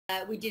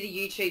We did a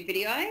YouTube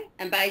video,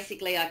 and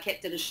basically I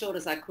kept it as short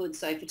as I could,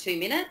 so for 2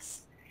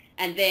 minutes.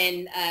 And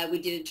then we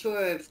did a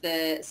tour of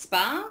the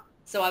spa.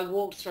 So I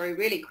walked through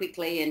really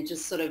quickly and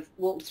just sort of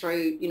walked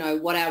through,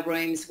 what our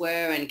rooms were,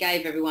 and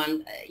gave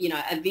everyone,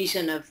 a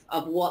vision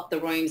of what the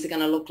rooms are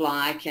going to look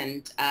like,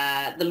 and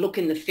the look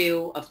and the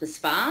feel of the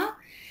spa.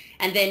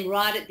 And then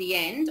right at the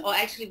end, or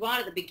actually right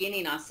at the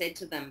beginning, I said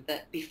to them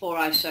that before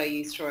I show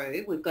you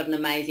through, we've got an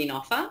amazing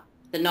offer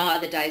that no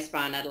other day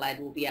spa in Adelaide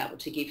will be able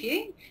to give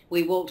you.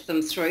 We walked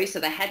them through, so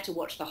they had to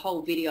watch the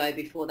whole video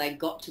before they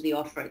got to the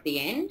offer at the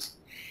end.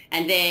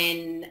 And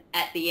then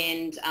at the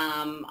end,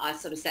 I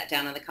sort of sat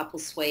down in the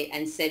couples suite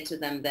and said to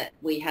them that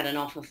we had an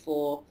offer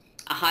for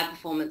a high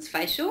performance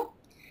facial,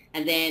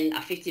 and then a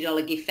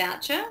 $50 gift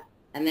voucher,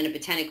 and then a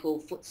botanical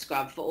foot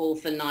scrub for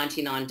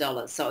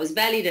 $99. So it was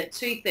valued at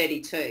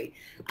 $232.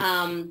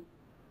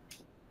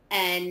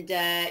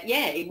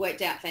 It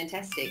worked out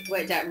fantastic.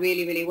 Worked out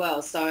really, really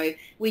well. So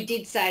we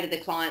did say to the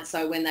clients,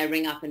 so when they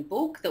ring up and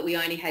book, that we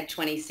only had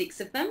 26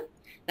 of them.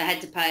 They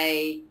had to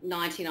pay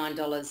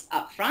 $99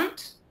 up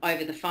front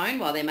over the phone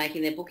while they're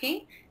making their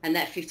booking, and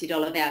that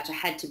 $50 voucher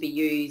had to be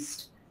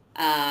used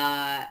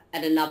at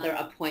another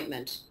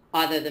appointment,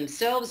 either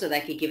themselves or they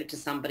could give it to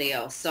somebody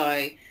else.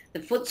 So the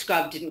foot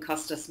scrub didn't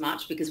cost us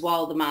much, because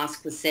while the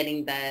mask was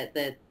setting,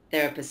 the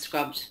therapist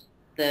scrubbed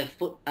the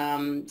foot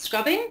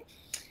scrubbing.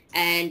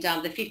 And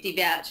the 50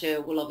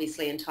 voucher will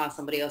obviously entice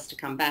somebody else to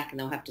come back, and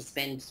they'll have to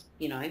spend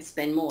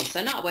more.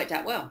 So no, it worked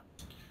out well.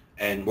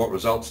 And what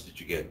results did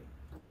you get?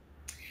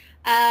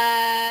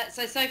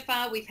 So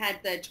far we've had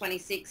the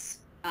 26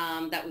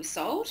 that we've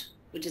sold,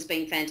 which has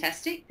been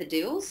fantastic, the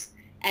deals.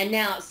 And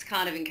now it's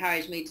kind of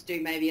encouraged me to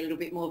do maybe a little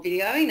bit more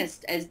videoing,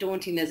 as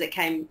daunting as it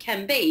can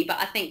be. But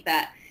I think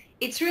that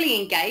it's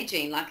really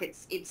engaging, like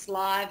it's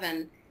live,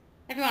 and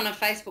everyone on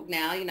Facebook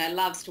now,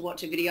 loves to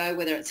watch a video,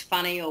 whether it's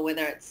funny or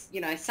whether it's,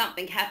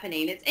 something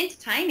happening. It's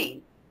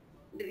entertaining.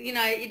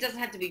 It doesn't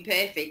have to be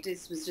perfect.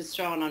 This was just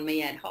thrown on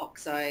me ad hoc.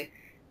 So,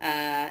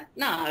 no,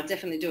 I'll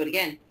definitely do it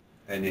again.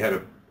 And you had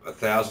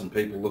 1,000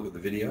 people look at the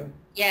video?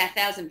 Yeah,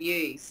 1,000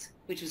 views,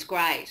 which was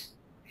great.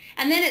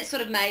 And then it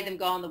sort of made them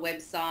go on the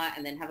website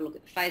and then have a look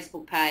at the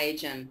Facebook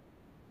page, and,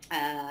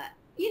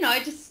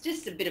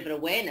 just a bit of an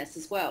awareness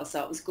as well.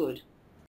 So it was good.